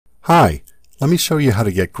Hi, let me show you how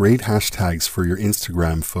to get great hashtags for your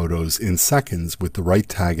Instagram photos in seconds with the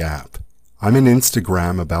RiteTag app. I'm in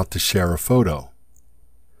Instagram about to share a photo.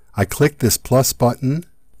 I click this plus button,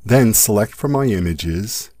 then select from my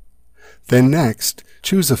images. Then next,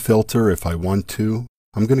 choose a filter if I want to.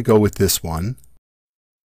 I'm going to go with this one.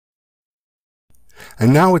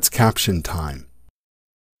 And now it's caption time.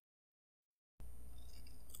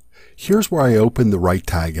 Here's where I open the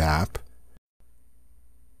RiteTag app.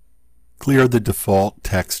 Clear the default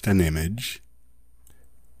text and image.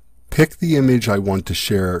 Pick the image I want to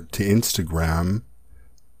share to Instagram.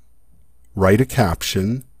 Write a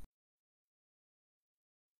caption.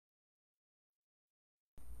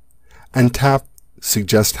 And tap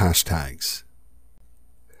Suggest Hashtags.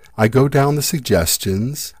 I go down the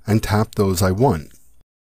suggestions and tap those I want.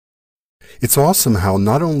 It's awesome how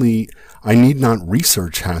not only I need not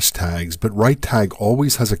research hashtags, but RiteTag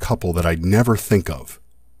always has a couple that I'd never think of.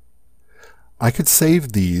 I could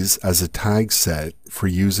save these as a tag set for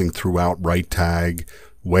using throughout RiteTag,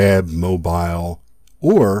 web, mobile,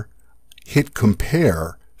 or hit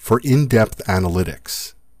Compare for in-depth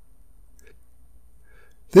analytics.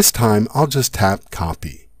 This time I'll just tap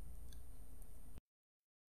Copy.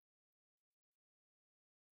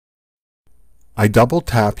 I double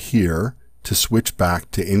tap here to switch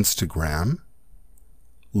back to Instagram,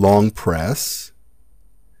 long press,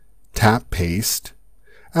 tap Paste,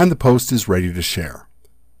 and the post is ready to share.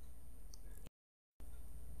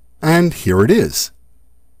 And here it is.